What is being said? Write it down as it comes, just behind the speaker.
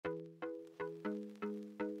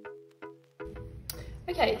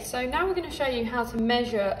Okay, so now we're going to show you how to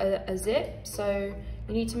measure a zip. So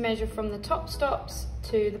you need to measure from the top stops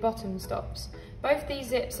to the bottom stops. Both these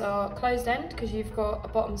zips are closed end because you've got a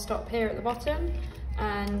bottom stop here at the bottom,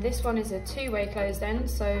 and this one is a two-way closed end,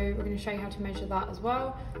 so we're going to show you how to measure that as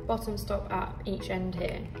well. Bottom stop at each end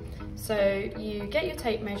here. So you get your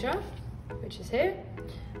tape measure, which is here,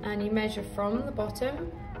 and you measure from the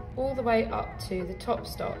bottom all the way up to the top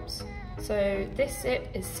stops. So this zip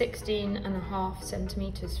is 16.5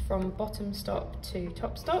 centimeters from bottom stop to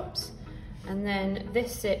top stops. And then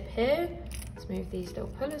this zip here, let's move these little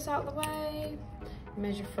pullers out of the way,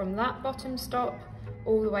 measure from that bottom stop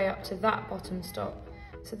all the way up to that bottom stop.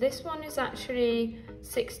 So this one is actually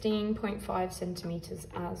 16.5 centimeters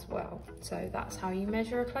as well. So that's how you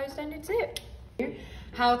measure a closed-ended zip.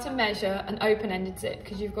 How to measure an open-ended zip,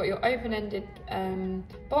 because you've got your open-ended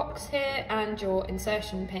box here and your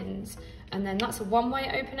insertion pins, and then that's a one-way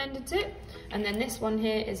open-ended zip, and then this one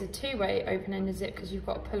here is a two-way open-ended zip because you've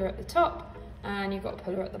got a puller at the top and you've got a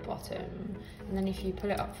puller at the bottom. And then if you pull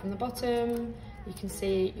it up from the bottom, you can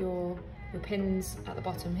see your pins at the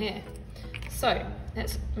bottom here. So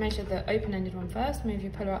let's measure the open-ended one first. Move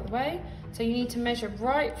your puller out of the way. So you need to measure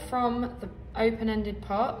right from the open-ended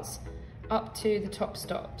parts up to the top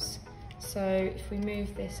stops. So if we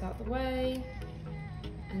move this out of the way,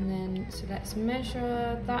 and then, so let's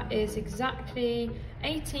measure, that is exactly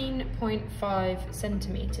 18.5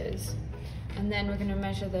 centimeters. And then we're going to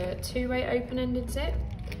measure the two-way open-ended zip.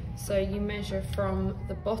 So you measure from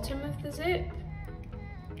the bottom of the zip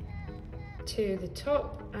to the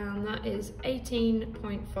top, and that is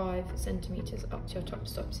 18.5 centimeters up to your top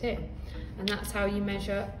stops here. And that's how you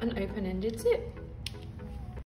measure an open-ended zip.